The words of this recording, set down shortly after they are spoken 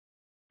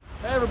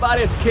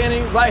everybody, it's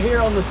Kenny right here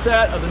on the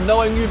set of the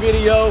Knowing You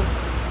video.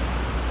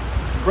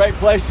 Great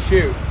place to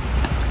shoot.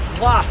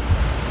 Mwah!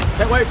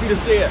 Can't wait for you to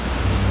see it.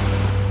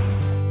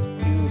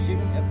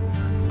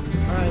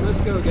 All right,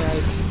 let's go,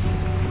 guys.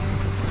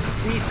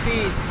 B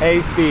speeds.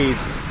 A speeds.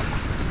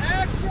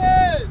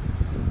 Action!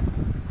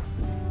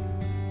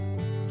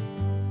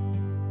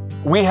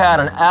 We had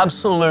an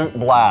absolute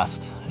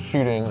blast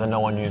shooting the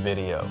Knowing You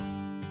video.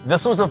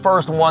 This was the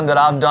first one that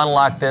I've done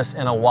like this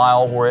in a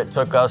while, where it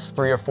took us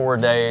 3 or 4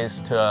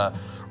 days to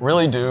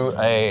really do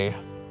a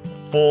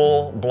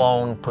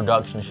full-blown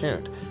production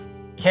shoot.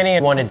 Kenny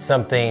wanted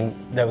something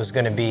that was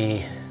going to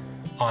be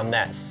on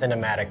that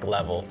cinematic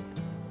level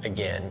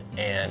again,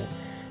 and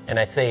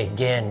I say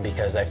again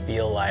because I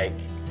feel like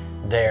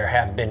there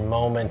have been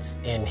moments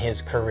in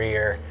his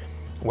career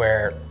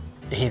where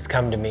he's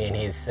come to me and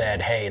he's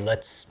said, "Hey,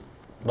 let's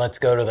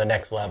go to the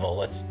next level.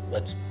 Let's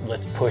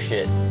push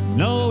it."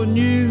 Knowing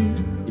you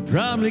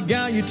probably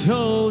got your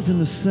toes in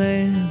the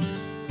sand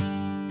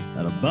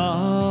at a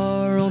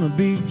bar on a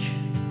beach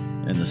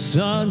in the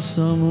sun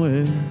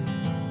somewhere.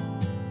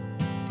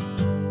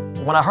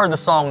 When I heard the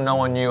song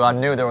Knowing You, I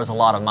knew there was a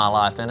lot of my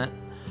life in it.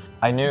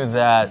 I knew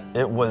that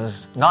it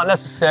was not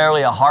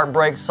necessarily a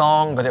heartbreak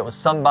song, but it was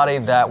somebody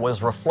that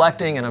was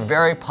reflecting in a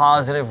very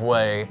positive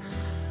way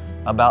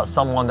about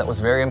someone that was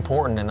very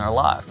important in their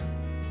life.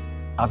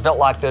 I felt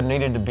like there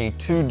needed to be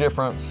 2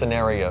 different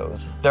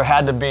scenarios. There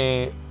had to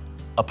be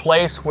a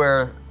place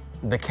where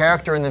the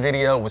character in the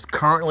video was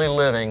currently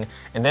living,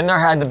 and then there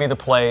had to be the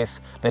place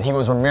that he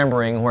was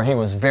remembering where he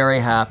was very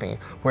happy,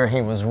 where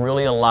he was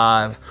really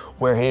alive,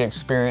 where he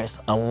experienced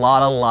a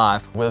lot of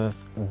life with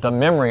the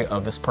memory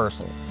of this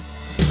person.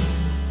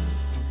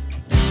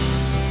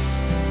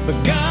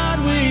 But God,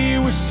 we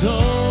were so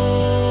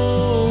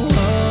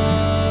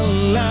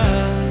alive.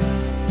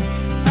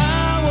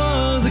 I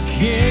was a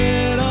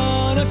kid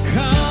on a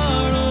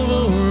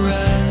carnival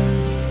ride.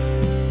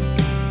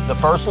 The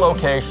first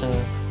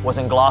location was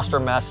in Gloucester,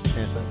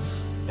 Massachusetts,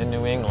 in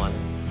New England.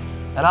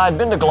 And I had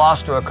been to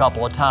Gloucester a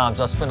couple of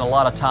times. I spent a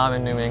lot of time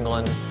in New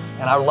England,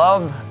 and I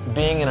love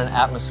being in an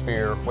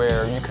atmosphere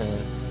where you can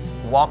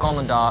walk on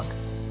the dock,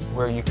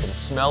 where you can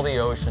smell the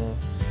ocean,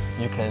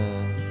 you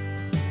can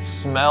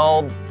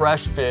smell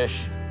fresh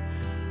fish,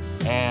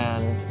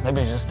 and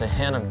maybe just a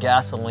hint of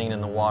gasoline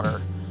in the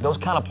water. Those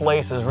kind of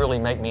places really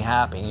make me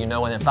happy, you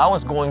know, and if I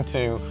was going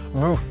to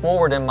move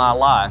forward in my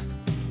life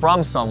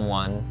from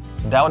someone,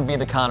 that would be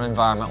the kind of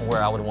environment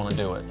where I would want to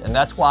do it. And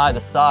that's why I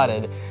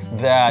decided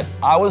that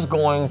I was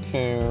going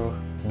to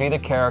be the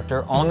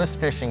character on this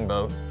fishing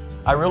boat.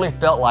 I really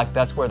felt like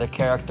that's where the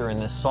character in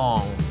this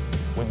song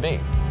would be.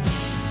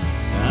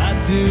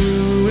 I'd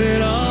do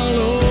it all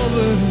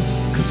over,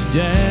 'cause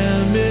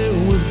damn,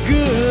 it was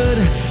good.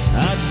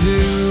 I'd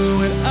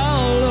do it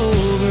all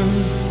over,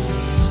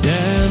 'cause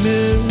damn,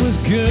 it was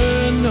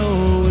good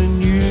knowing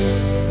you.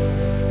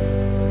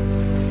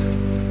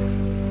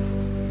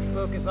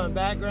 Focus on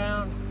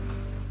background.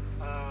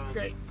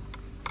 Great.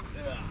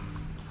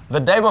 The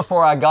day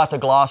before I got to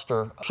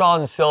Gloucester,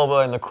 Sean Silva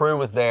and the crew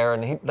was there,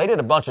 and they did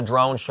a bunch of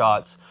drone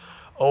shots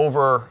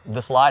over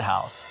this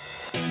lighthouse.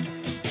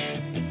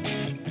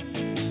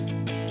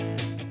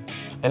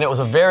 And it was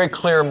a very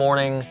clear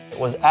morning. It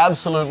was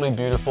absolutely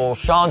beautiful.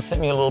 Sean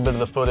sent me a little bit of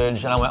the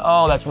footage, and I went,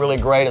 "Oh, that's really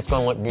great. It's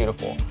going to look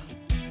beautiful."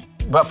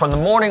 But from the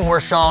morning where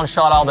Sean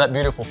shot all that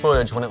beautiful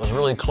footage, when it was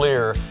really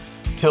clear,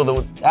 till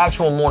the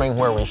actual morning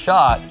where we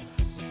shot,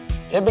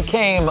 it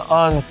became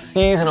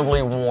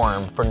unseasonably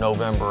warm for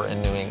November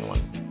in New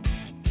England.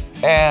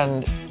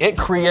 And it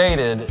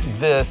created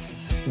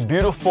this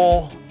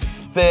beautiful,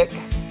 thick,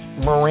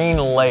 marine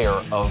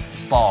layer of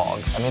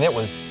fog. I mean, it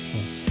was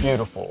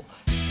beautiful.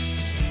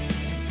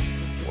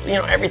 You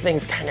know,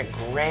 everything's kind of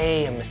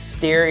gray and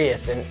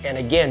mysterious and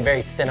again,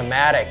 very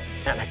cinematic.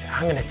 And I said,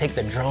 I'm gonna take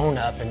the drone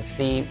up and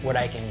see what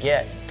I can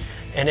get.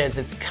 And as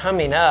it's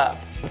coming up,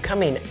 I'm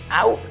coming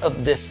out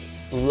of this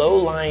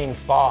low-lying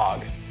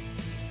fog,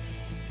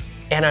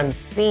 and I'm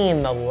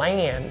seeing the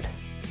land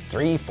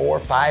 3, 4,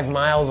 5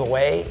 miles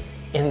away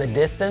in the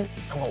distance.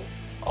 I'm like,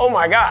 oh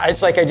my God,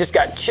 it's like I just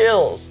got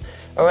chills.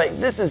 I'm like,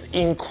 this is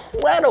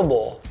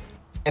incredible.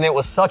 And it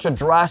was such a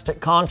drastic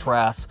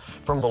contrast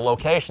from the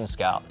location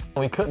scout.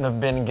 We couldn't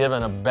have been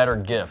given a better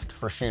gift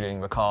for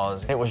shooting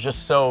because it was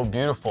just so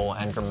beautiful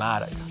and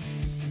dramatic.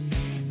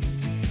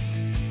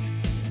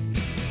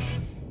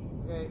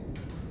 Okay,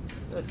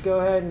 let's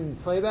go ahead and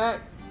play back.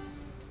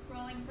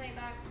 Rolling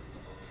playback.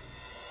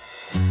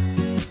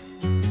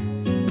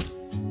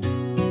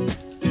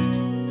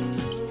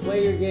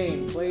 Play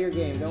your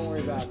game, don't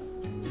worry about it.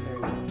 There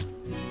you go.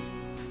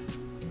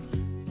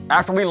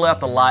 After we left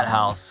the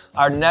lighthouse,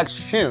 our next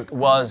shoot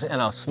was in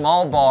a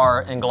small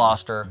bar in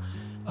Gloucester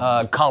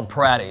called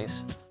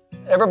Pratty's.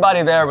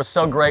 Everybody there was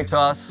so great to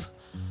us,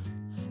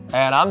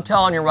 and I'm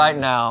telling you right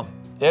now,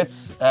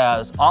 it's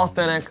as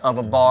authentic of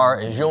a bar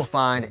as you'll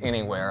find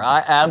anywhere.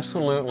 I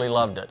absolutely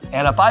loved it.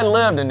 And if I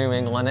lived in New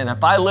England and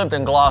if I lived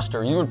in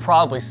Gloucester, you would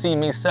probably see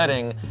me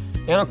sitting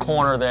in a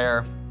corner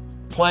there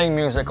playing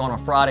music on a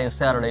Friday and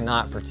Saturday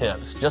night for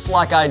tips, just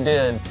like I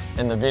did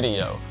in the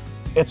video.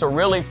 It's a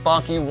really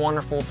funky,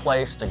 wonderful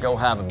place to go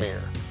have a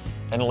beer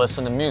and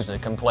listen to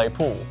music and play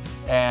pool.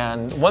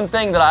 And one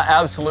thing that I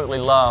absolutely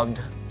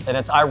loved, and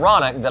it's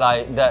ironic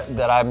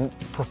that I'm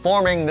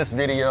performing this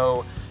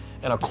video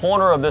in a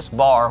corner of this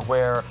bar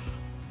where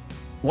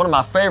one of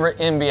my favorite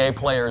NBA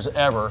players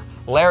ever,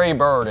 Larry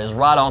Bird, is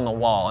right on the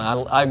wall.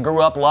 And I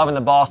grew up loving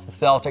the Boston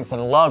Celtics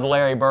and loved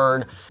Larry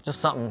Bird. Just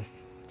something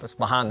that's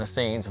behind the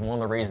scenes, and one of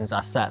the reasons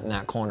I sat in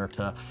that corner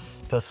to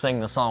sing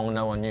the song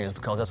No One Knew is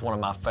because that's one of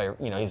my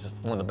favorite, you know, he's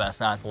one of the best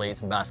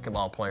athletes and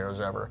basketball players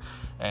ever.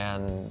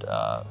 And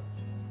I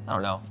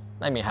don't know,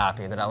 made me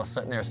happy that I was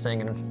sitting there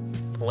singing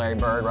Larry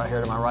Bird right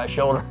here to my right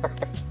shoulder.